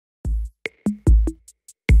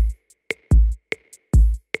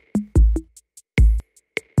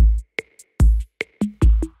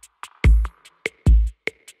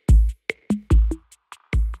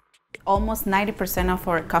Almost 90% of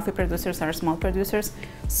our coffee producers are small producers.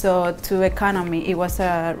 So to economy, it was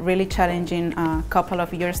a really challenging couple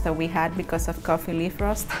of years that we had because of coffee leaf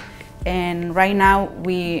rust. And right now,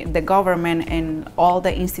 the government and all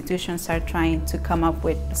the institutions are trying to come up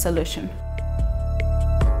with a solution.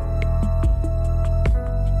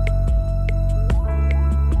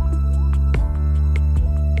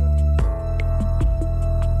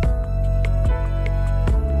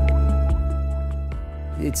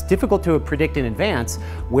 It's difficult to predict in advance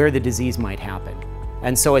where the disease might happen.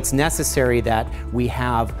 And so it's necessary that we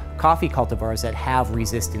have coffee cultivars that have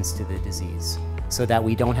resistance to the disease so that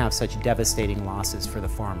we don't have such devastating losses for the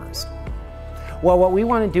farmers. Well, what we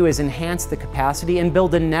want to do is enhance the capacity and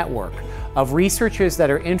build a network of researchers that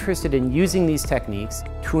are interested in using these techniques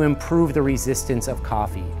to improve the resistance of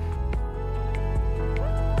coffee